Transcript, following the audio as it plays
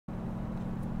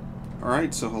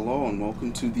Alright, so hello and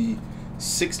welcome to the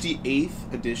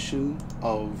 68th edition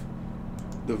of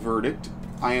The Verdict.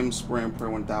 I am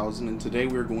SpraynPray1000 and today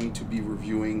we are going to be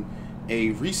reviewing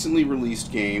a recently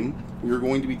released game. We are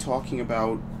going to be talking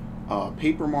about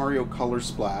Paper Mario Color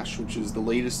Splash, which is the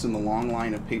latest in the long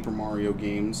line of Paper Mario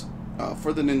games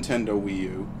for the Nintendo Wii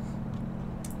U.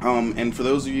 And for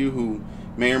those of you who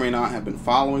may or may not have been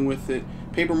following with it,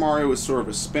 Paper Mario is sort of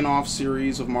a spin-off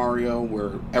series of Mario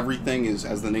where everything is,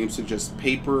 as the name suggests,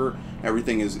 paper.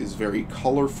 Everything is very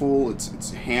colorful,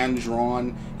 it's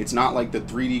hand-drawn, it's not like the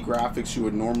 3D graphics you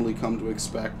would normally come to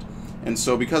expect. And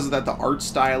so because of that, the art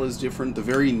style is different, the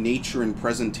very nature and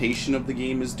presentation of the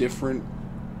game is different.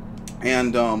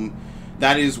 And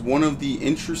that is one of the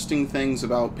interesting things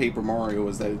about Paper Mario,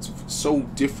 is that it's so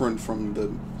different from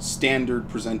the standard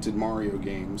presented Mario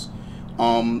games.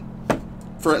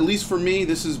 At least for me,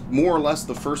 this is more or less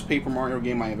the first Paper Mario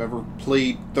game I have ever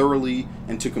played thoroughly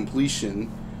and to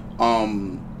completion.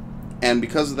 And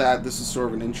because of that, this is sort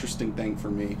of an interesting thing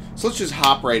for me. So let's just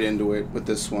hop right into it with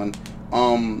this one.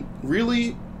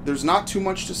 Really, there's not too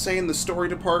much to say in the story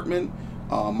department.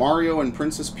 Mario and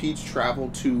Princess Peach travel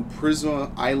to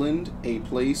Prisma Island, a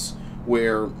place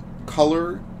where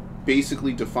color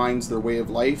basically defines their way of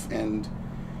life, and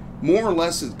more or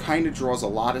less it kind of draws a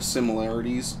lot of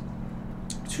similarities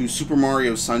to Super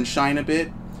Mario Sunshine a bit.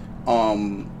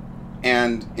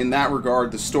 And in that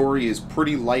regard, the story is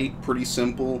pretty light, pretty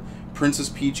simple. Princess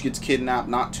Peach gets kidnapped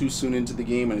not too soon into the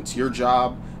game, and it's your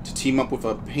job to team up with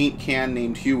a paint can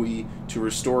named Huey to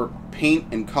restore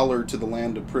paint and color to the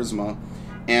land of Prisma.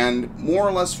 And more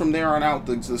or less from there on out,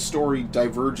 the story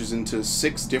diverges into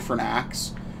 6 different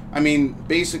acts. I mean,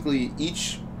 basically,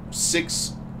 each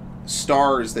 6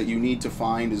 stars that you need to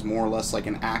find is more or less like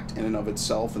an act in and of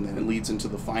itself, and then it leads into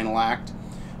the final act.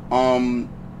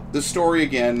 The story,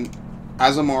 again,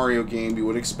 as a Mario game you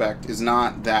would expect, is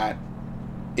not that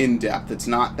in-depth, it's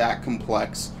not that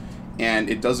complex, and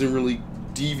it doesn't really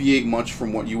deviate much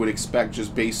from what you would expect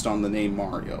just based on the name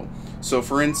Mario. So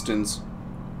for instance,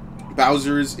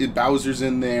 Bowser's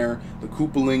in there, the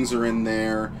Koopalings are in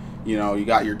there, you know, you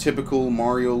got your typical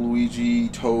Mario, Luigi,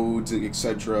 Toads,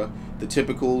 etc. The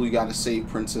typical, you gotta save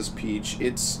Princess Peach.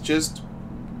 It's just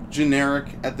generic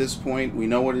at this point. We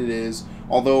know what it is.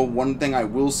 Although one thing I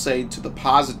will say to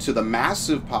the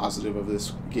massive positive of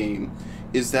this game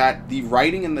is that the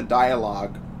writing and the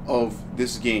dialogue of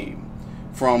this game,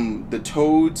 from the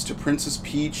Toads to Princess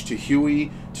Peach to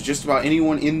Huey to just about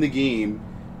anyone in the game,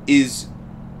 is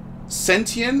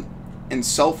sentient and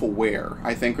self-aware,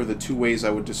 I think, are the 2 ways I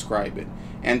would describe it.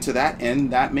 And to that end,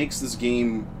 that makes this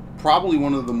game probably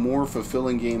one of the more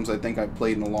fulfilling games I think I've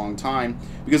played in a long time,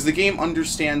 because the game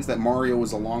understands that Mario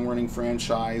is a long-running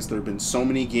franchise. There have been so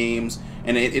many games,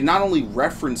 and it not only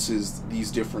references these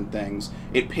different things,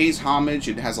 it pays homage,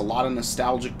 it has a lot of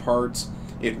nostalgic parts.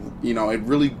 It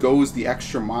really goes the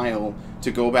extra mile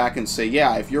to go back and say,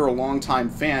 yeah, if you're a long-time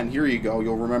fan, here you go,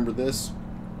 you'll remember this.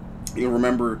 You'll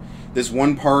remember this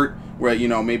one part where, you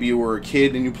know, maybe you were a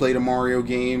kid and you played a Mario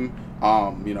game.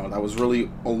 You know, that was really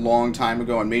a long time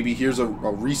ago, and maybe here's a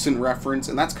recent reference,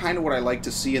 and that's kind of what I like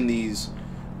to see in these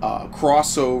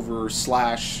crossover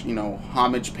slash, you know,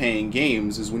 homage-paying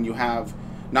games, is when you have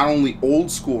not only old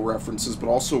school references, but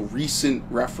also recent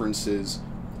references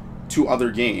to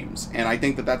other games. And I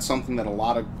think that that's something that a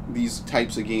lot of these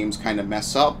types of games kind of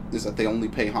mess up, is that they only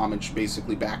pay homage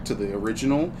basically back to the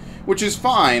original, which is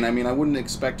fine. I mean, I wouldn't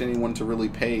expect anyone to really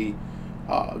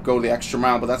go the extra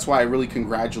mile, but that's why I really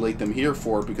congratulate them here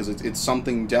for it, because it's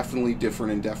something definitely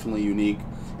different and definitely unique,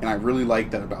 and I really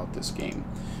like that about this game.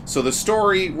 So the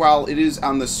story, while it is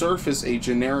on the surface a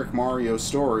generic Mario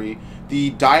story,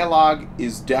 the dialogue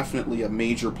is definitely a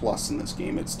major plus in this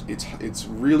game. It's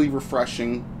really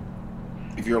refreshing.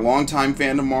 If you're a long-time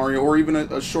fan of Mario, or even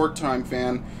a short-time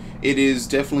fan, it is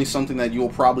definitely something that you'll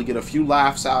probably get a few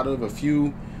laughs out of, a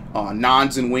few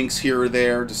nods and winks here or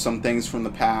there to some things from the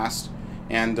past.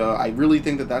 And I really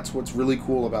think that that's what's really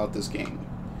cool about this game.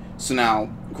 So now,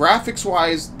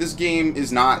 graphics-wise, this game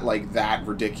is not like that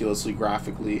ridiculously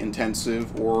graphically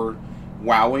intensive or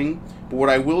wowing. But what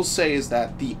I will say is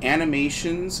that the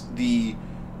animations, the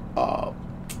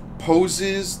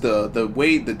poses, the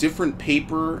way the different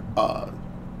paper,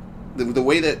 the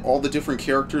way that all the different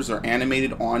characters are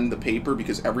animated on the paper,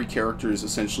 because every character is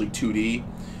essentially 2D,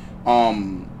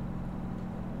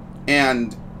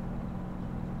 and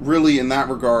really, in that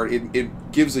regard,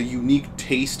 it gives a unique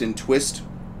taste and twist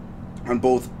on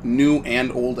both new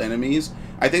and old enemies.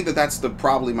 I think that that's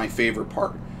probably my favorite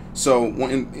part. So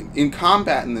in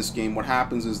combat in this game, what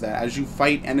happens is that as you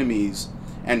fight enemies,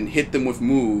 and hit them with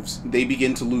moves, they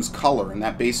begin to lose color, and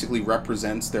that basically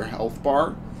represents their health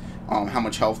bar. How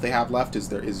much health they have left is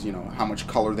how much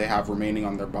color they have remaining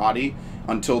on their body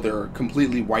until they're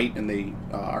completely white and they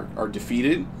are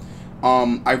defeated.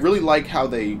 I really like how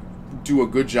they do a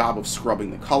good job of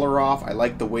scrubbing the color off. I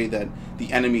like the way that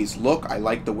the enemies look. I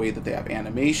like the way that they have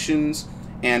animations,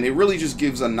 and it really just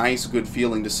gives a nice, good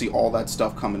feeling to see all that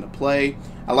stuff come into play.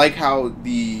 I like how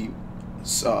the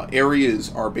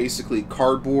areas are basically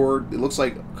cardboard. It looks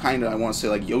like kind of, I want to say,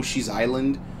 like Yoshi's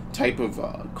Island type of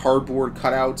cardboard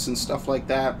cutouts and stuff like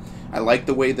that. I like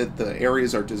the way that the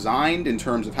areas are designed in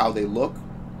terms of how they look.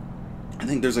 I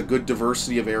think there's a good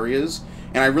diversity of areas,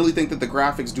 and I really think that the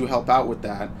graphics do help out with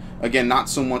that. Again, not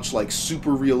so much like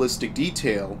super realistic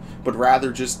detail, but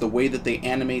rather just the way that they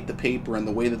animate the paper and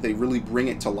the way that they really bring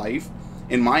it to life,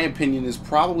 in my opinion, is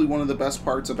probably one of the best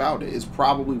parts about it. Is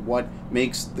probably what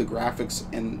makes the graphics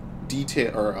and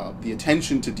detail, or the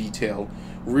attention to detail,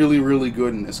 really, really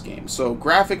good in this game. So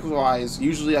graphics-wise,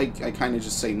 usually I kind of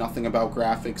just say nothing about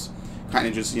graphics, kind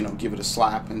of just, give it a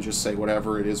slap and just say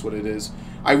whatever, it is what it is.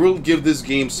 I will give this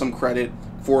game some credit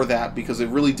for that, because it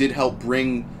really did help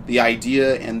bring the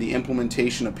idea and the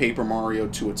implementation of Paper Mario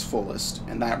to its fullest,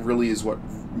 and that really is what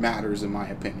matters in my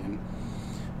opinion.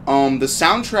 The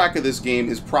soundtrack of this game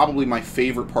is probably my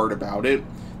favorite part about it.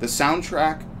 The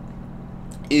soundtrack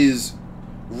is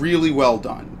really well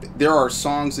done. There are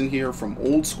songs in here from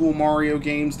old school Mario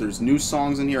games, there's new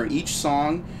songs in here, and each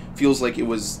song feels like it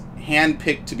was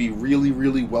handpicked to be really,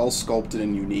 really well sculpted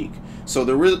and unique. So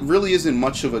there really isn't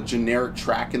much of a generic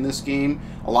track in this game.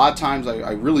 A lot of times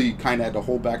I really kind of had to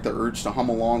hold back the urge to hum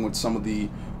along with some of the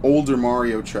older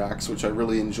Mario tracks, which I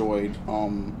really enjoyed.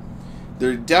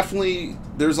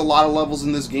 There's a lot of levels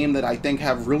in this game that I think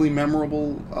have really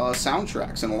memorable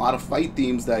soundtracks, and a lot of fight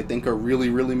themes that I think are really,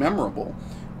 really memorable.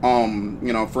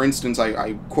 For instance,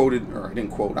 I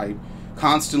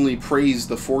constantly praised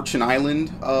the Fortune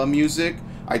Island music.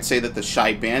 I'd say that the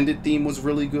Shy Bandit theme was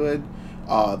really good.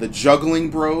 The Juggling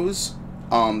Bros,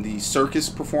 the circus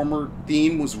performer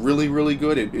theme was really, really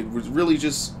good. It was really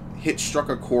just struck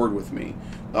a chord with me.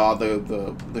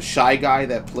 The Shy Guy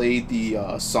that played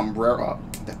the sombrero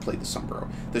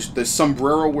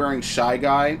wearing Shy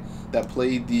Guy that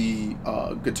played the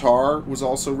guitar was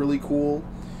also really cool.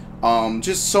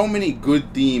 Just so many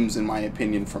good themes in my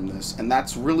opinion from this, and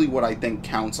that's really what I think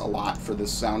counts a lot for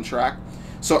this soundtrack.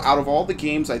 So out of all the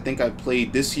games I think I've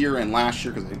played this year and last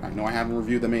year, because I know I haven't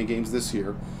reviewed that many games this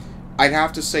year, I'd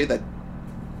have to say that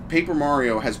Paper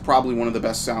Mario has probably one of the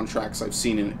best soundtracks I've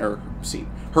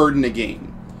heard in a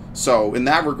game. So in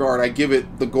that regard, I give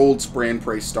it the gold Spray and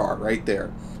Pray star right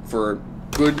there for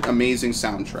good, amazing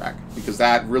soundtrack, because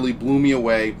that really blew me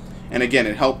away. And again,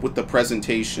 it helped with the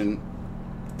presentation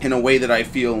in a way that I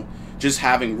feel just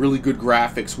having really good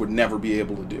graphics would never be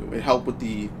able to do. It helped with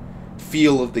the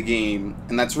feel of the game,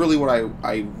 and that's really what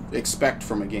I expect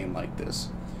from a game like this.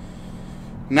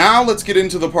 Now let's get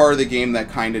into the part of the game that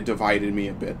kind of divided me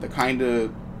a bit. The kind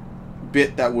of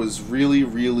bit that was really,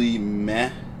 really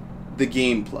meh, the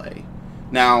gameplay.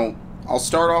 Now, I'll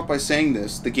start off by saying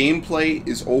this. The gameplay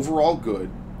is overall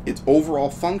good, it's overall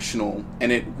functional,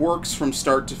 and it works from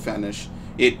start to finish.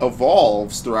 It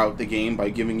evolves throughout the game by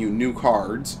giving you new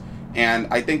cards, and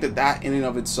I think that that in and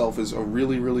of itself is a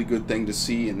really, really good thing to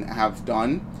see and have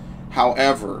done.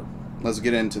 However, let's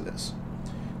get into this.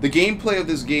 The gameplay of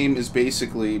this game is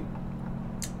basically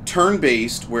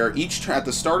turn-based, where at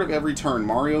the start of every turn,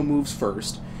 Mario moves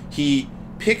first. He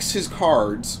picks his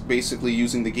cards, basically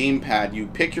using the gamepad. You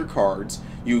pick your cards.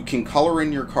 You can color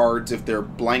in your cards if they're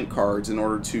blank cards in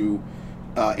order to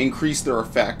increase their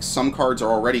effects. Some cards are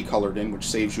already colored in, which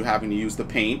saves you having to use the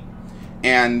paint.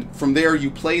 And from there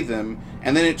you play them,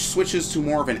 and then it switches to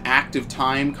more of an active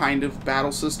time kind of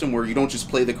battle system, where you don't just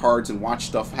play the cards and watch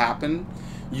stuff happen.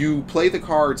 You play the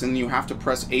cards and you have to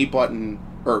press the A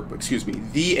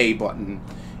button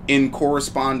in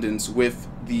correspondence with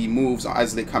the moves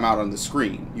as they come out on the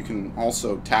screen. You can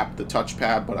also tap the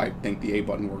touchpad, but I think the A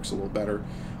button works a little better.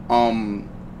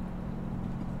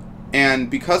 And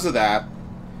because of that,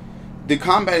 the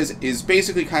combat is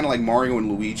basically kind of like Mario and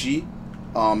Luigi.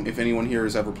 If anyone here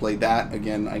has ever played that,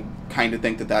 again, I kind of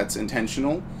think that that's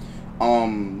intentional.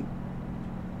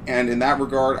 And in that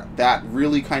regard, that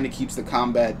really kind of keeps the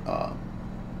combat, I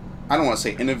don't want to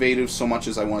say innovative so much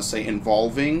as I want to say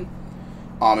involving.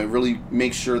 It really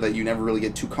makes sure that you never really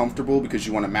get too comfortable, because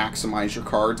you want to maximize your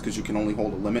cards, because you can only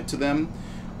hold a limit to them.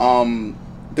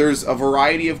 There's a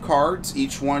variety of cards.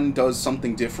 Each one does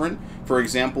something different. For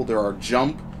example, there are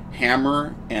jump,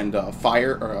 hammer, and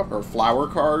fire or flower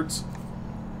cards.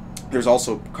 There's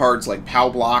also cards like Pow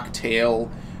Block,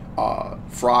 Tail,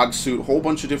 Frog Suit, a whole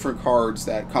bunch of different cards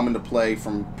that come into play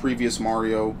from previous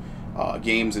Mario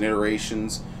games and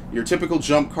iterations. Your typical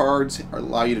jump cards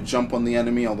allow you to jump on the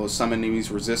enemy, although some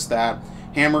enemies resist that.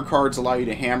 Hammer cards allow you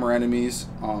to hammer enemies,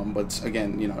 but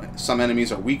again, you know, some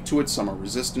enemies are weak to it, some are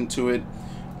resistant to it,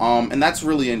 and that's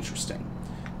really interesting.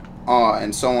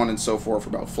 And so on and so forth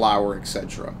about Flower,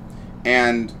 etc.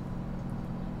 And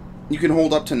you can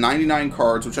hold up to 99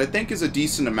 cards, which I think is a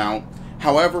decent amount.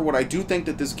 However, what I do think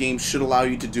that this game should allow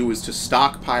you to do is to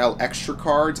stockpile extra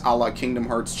cards, a la Kingdom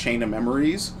Hearts Chain of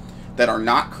Memories, that are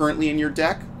not currently in your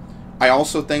deck. I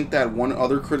also think that one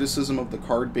other criticism of the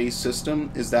card-based system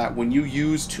is that when you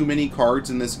use too many cards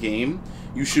in this game,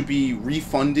 you should be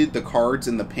refunded the cards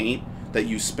in the paint that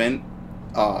you spent.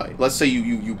 Let's say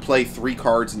you play 3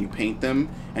 cards and you paint them,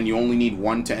 and you only need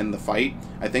 1 to end the fight.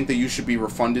 I think that you should be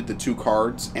refunded the 2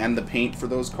 cards and the paint for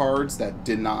those cards that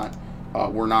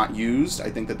were not used. I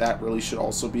think that that really should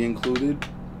also be included.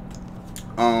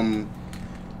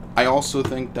 I also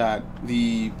think that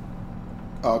the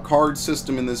card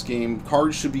system in this game,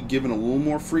 cards should be given a little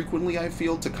more frequently, I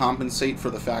feel, to compensate for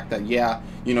the fact that, yeah,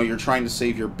 you know, you're trying to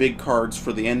save your big cards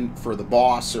for the end, for the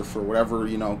boss, or for whatever,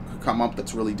 you know, could come up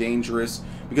that's really dangerous.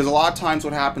 Because a lot of times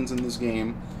what happens in this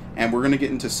game, and we're going to get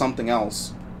into something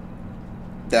else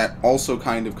that also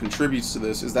kind of contributes to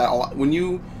this, is that when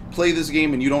you play this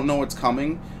game and you don't know what's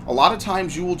coming, a lot of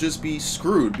times you will just be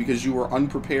screwed because you are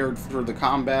unprepared for the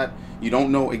combat. You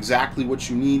don't know exactly what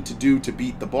you need to do to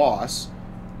beat the boss.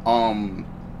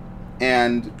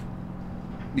 And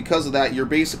because of that, you're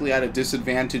basically at a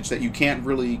disadvantage that you can't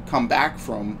really come back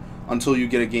from until you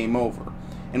get a game over.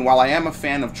 And while I am a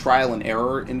fan of trial and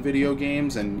error in video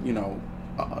games and, you know,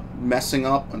 messing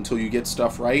up until you get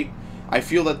stuff right, I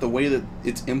feel that the way that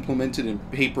it's implemented in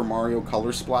Paper Mario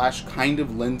Color Splash kind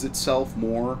of lends itself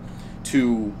more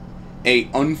to a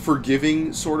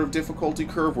unforgiving sort of difficulty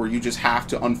curve where you just have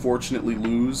to unfortunately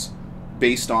lose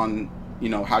based on, you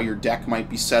know, how your deck might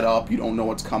be set up. You don't know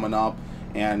what's coming up,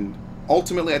 and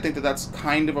ultimately I think that that's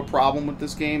kind of a problem with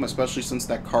this game, especially since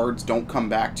that cards don't come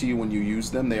back to you when you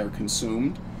use them. They are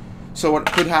consumed. So what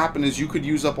could happen is you could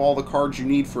use up all the cards you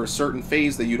need for a certain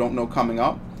phase that you don't know coming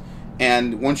up,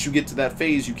 and once you get to that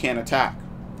phase you can't attack.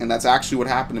 And that's actually what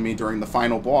happened to me during the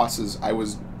final boss. Is I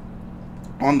was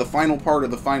on the final part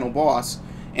of the final boss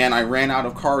and I ran out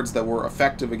of cards that were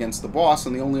effective against the boss,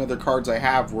 and the only other cards I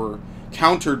have were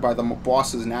countered by the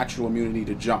boss's natural immunity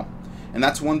to jump. And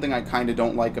that's one thing I kind of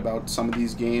don't like about some of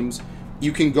these games.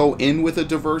 You can go in with a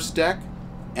diverse deck,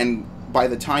 and by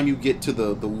the time you get to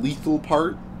the lethal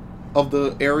part of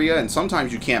the area, and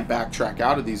sometimes you can't backtrack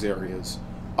out of these areas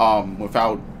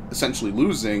without essentially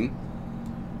losing,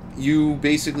 you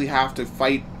basically have to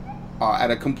fight at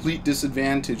a complete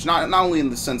disadvantage, not only in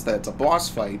the sense that it's a boss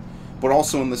fight, but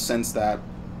also in the sense that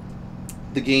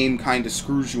the game kind of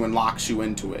screws you and locks you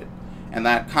into it. And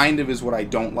that kind of is what I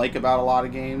don't like about a lot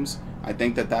of games. I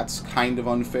think that that's kind of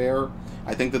unfair.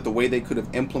 I think that the way they could have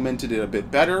implemented it a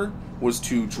bit better was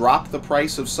to drop the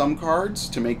price of some cards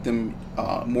to make them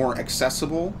more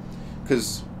accessible.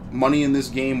 Because money in this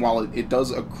game, while it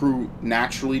does accrue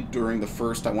naturally during the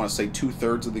first, I want to say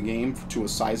 2/3 of the game to a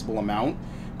sizable amount,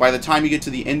 by the time you get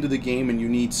to the end of the game and you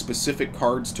need specific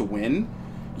cards to win,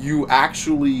 you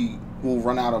actually will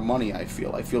run out of money, I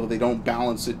feel. I feel that they don't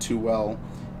balance it too well,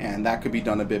 and that could be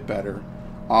done a bit better.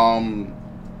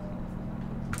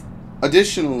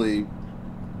 Additionally,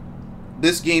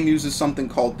 this game uses something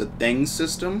called the Thing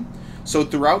system. So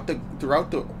throughout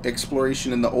the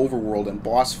exploration in the overworld and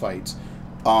boss fights,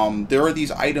 there are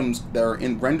these items that are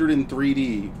rendered in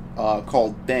 3D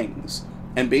called things.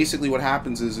 And basically what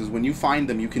happens is when you find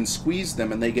them, you can squeeze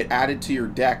them and they get added to your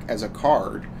deck as a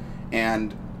card.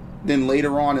 And then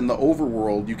later on in the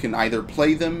overworld, you can either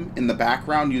play them in the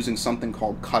background using something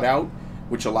called cutout,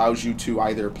 which allows you to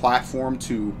either platform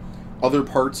to other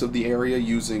parts of the area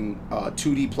using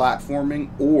 2D platforming,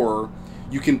 or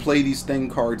you can play these thing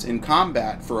cards in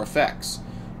combat for effects.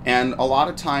 And a lot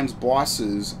of times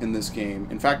bosses in this game,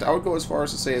 in fact I would go as far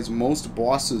as to say as most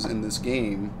bosses in this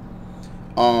game,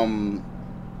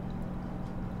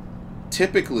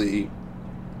 typically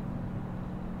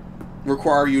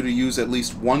require you to use at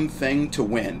least one thing to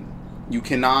win. You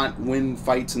cannot win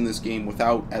fights in this game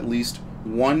without at least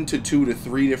 1 to 2 to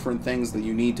 3 different things that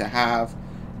you need to have.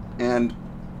 And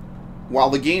while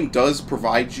the game does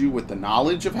provide you with the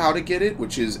knowledge of how to get it,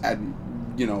 which is,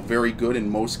 you know, very good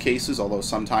in most cases, although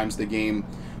sometimes the game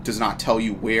does not tell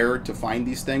you where to find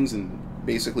these things and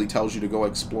basically tells you to go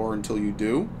explore until you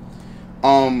do.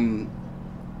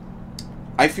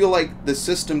 I feel like the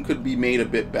system could be made a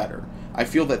bit better. I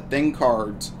feel that thing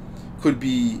cards could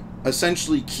be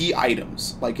essentially key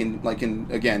items, like in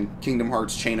again Kingdom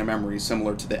Hearts Chain of Memories,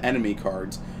 similar to the enemy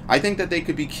cards. I think that they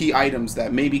could be key items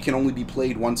that maybe can only be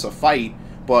played once a fight,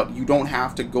 but you don't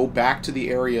have to go back to the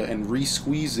area and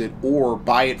re-squeeze it or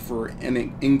buy it for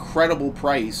an incredible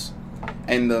price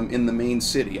in the main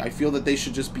city. I feel that they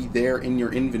should just be there in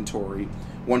your inventory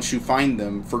once you find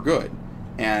them for good.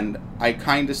 And I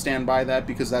kind of stand by that,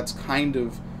 because that's kind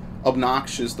of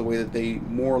obnoxious, the way that they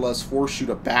more or less force you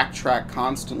to backtrack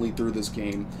constantly through this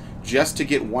game just to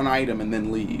get one item and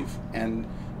then leave. And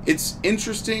it's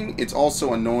interesting, it's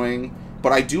also annoying,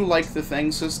 but I do like the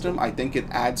Thing system. I think it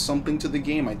adds something to the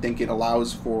game. I think it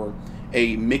allows for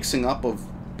a mixing up of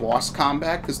boss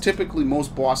combat, because typically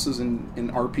most bosses in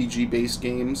RPG-based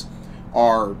games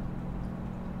are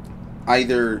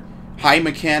either high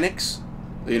mechanics,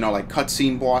 you know, like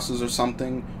cutscene bosses or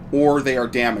something, or they are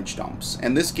damage dumps.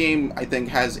 And this game, I think,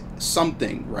 has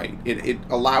something right. It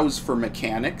allows for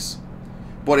mechanics,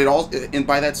 but it all, and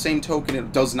by that same token,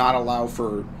 it does not allow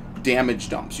for damage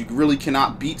dumps. You really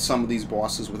cannot beat some of these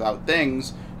bosses without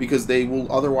things, because they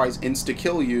will otherwise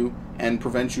insta-kill you and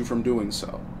prevent you from doing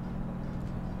so.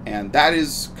 And that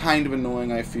is kind of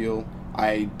annoying, I feel.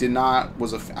 I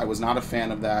was not a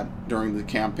fan of that during the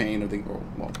campaign,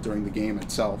 during the game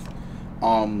itself.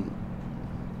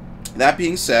 That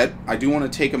being said, I do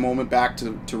want to take a moment back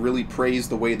to really praise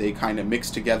the way they kind of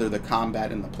mix together the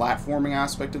combat and the platforming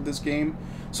aspect of this game.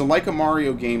 So like a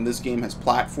Mario game, this game has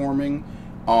platforming.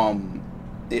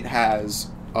 It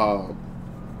has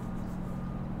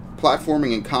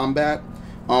platforming and combat.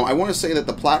 I want to say that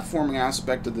the platforming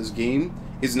aspect of this game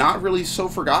is not really so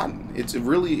forgotten. It's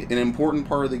really an important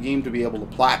part of the game to be able to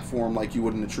platform like you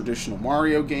would in a traditional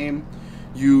Mario game.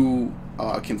 You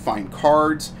can find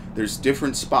cards. There's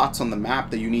different spots on the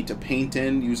map that you need to paint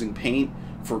in using paint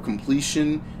for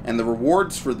completion, and the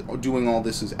rewards for doing all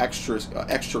this is extra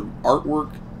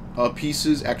artwork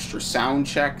pieces, extra sound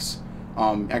checks.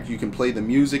 You can play the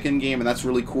music in game, and that's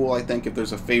really cool. I think if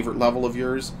there's a favorite level of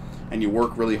yours and you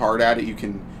work really hard at it, you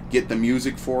can get the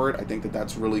music for it. I think that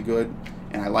that's really good,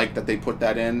 and I like that they put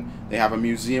that in. They have a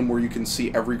museum where you can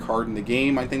see every card in the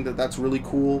game. I think that that's really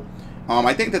cool.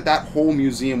 I think that that whole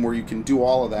museum where you can do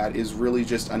all of that is really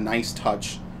just a nice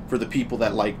touch for the people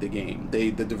that like the game.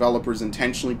 The developers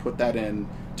intentionally put that in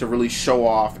to really show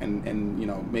off and you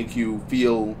know, make you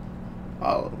feel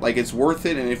like it's worth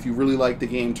it, and if you really like the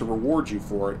game, to reward you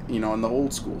for it, you know, in the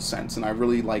old school sense. And I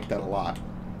really like that a lot.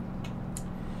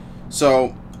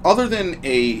 So other than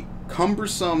a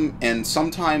cumbersome and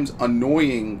sometimes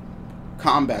annoying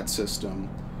combat system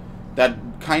that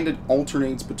kind of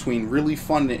alternates between really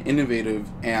fun and innovative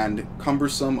and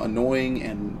cumbersome, annoying,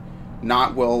 and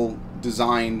not well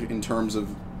designed in terms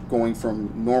of going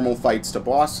from normal fights to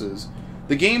bosses,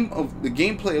 the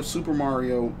gameplay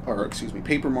of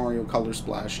Paper Mario Color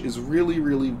Splash is really,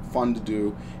 really fun to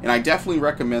do, and I definitely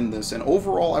recommend this. And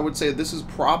overall, I would say this is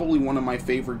probably one of my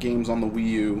favorite games on the Wii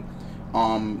U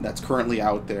that's currently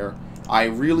out there. I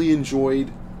really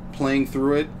enjoyed playing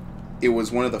through it. It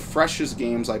was one of the freshest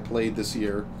games I played this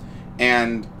year,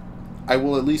 and I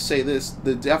will at least say this: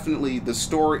 the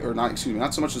story, or not so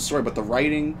much the story, but the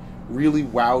writing really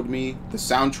wowed me. The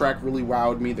soundtrack really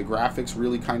wowed me. The graphics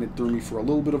really kind of threw me for a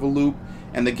little bit of a loop,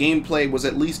 and the gameplay was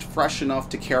at least fresh enough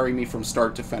to carry me from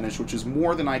start to finish, which is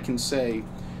more than I can say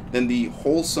than the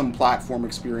wholesome platform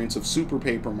experience of Super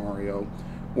Paper Mario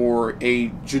or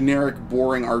a generic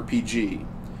boring RPG.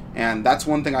 And that's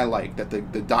one thing I like, that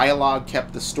the dialogue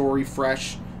kept the story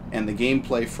fresh and the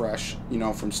gameplay fresh, you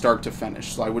know, from start to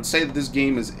finish. So I would say that this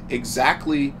game is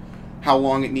exactly how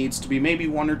long it needs to be. Maybe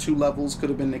 1 or 2 levels could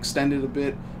have been extended a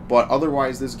bit, but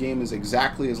otherwise this game is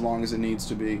exactly as long as it needs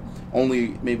to be.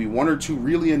 Only maybe 1 or 2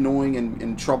 really annoying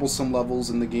and troublesome levels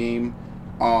in the game,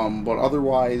 but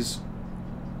otherwise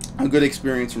a good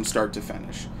experience from start to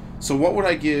finish. So what would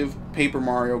I give Paper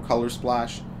Mario Color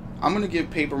Splash? I'm going to give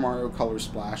Paper Mario Color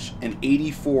Splash an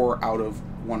 84 out of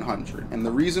 100. And the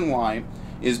reason why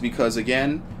is because,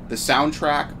 again, the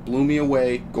soundtrack blew me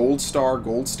away. Gold star,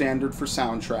 gold standard for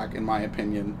soundtrack, in my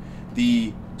opinion.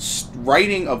 The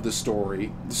writing of the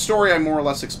story I more or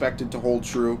less expected to hold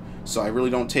true, so I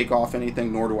really don't take off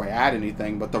anything, nor do I add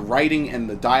anything. But the writing and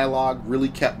the dialogue really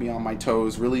kept me on my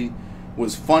toes, really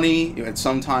was funny. And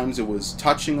sometimes it was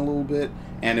touching a little bit,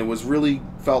 and it was really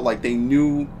felt like they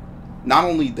knew not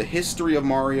only the history of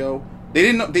Mario, they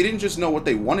didn't just know what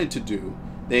they wanted to do,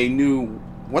 they knew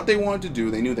what they wanted to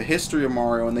do, they knew the history of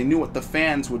Mario, and they knew what the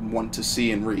fans would want to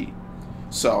see and read.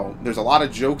 So there's a lot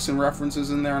of jokes and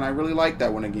references in there, and I really like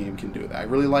that when a game can do that. I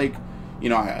really like, you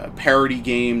know, parody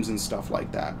games and stuff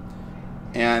like that.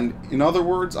 And in other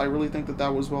words, I really think that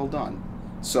that was well done.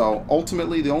 So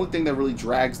ultimately, the only thing that really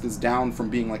drags this down from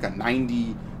being like a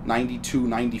 90, 92,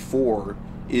 94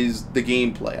 is the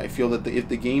gameplay. I feel that if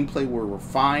the gameplay were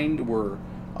refined, were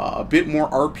a bit more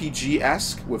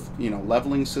RPG-esque with, you know,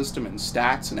 leveling system and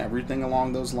stats and everything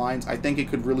along those lines, I think it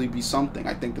could really be something.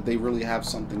 I think that they really have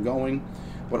something going.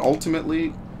 But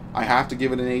ultimately, I have to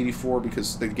give it an 84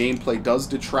 because the gameplay does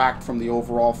detract from the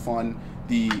overall fun.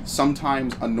 The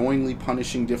sometimes annoyingly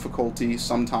punishing difficulty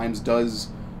sometimes does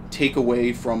take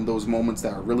away from those moments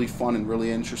that are really fun and really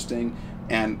interesting.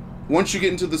 And once you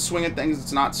get into the swing of things,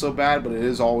 it's not so bad, but it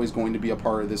is always going to be a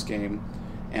part of this game.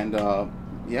 And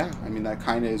yeah, I mean, that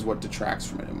kind of is what detracts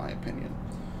from it, in my opinion.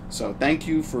 So thank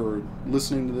you for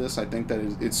listening to this. I think that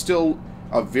it's still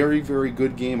a very, very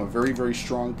good game, a very, very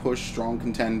strong push, strong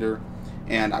contender.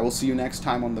 And I will see you next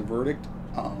time on The Verdict.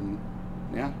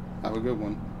 Yeah, have a good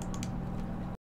one.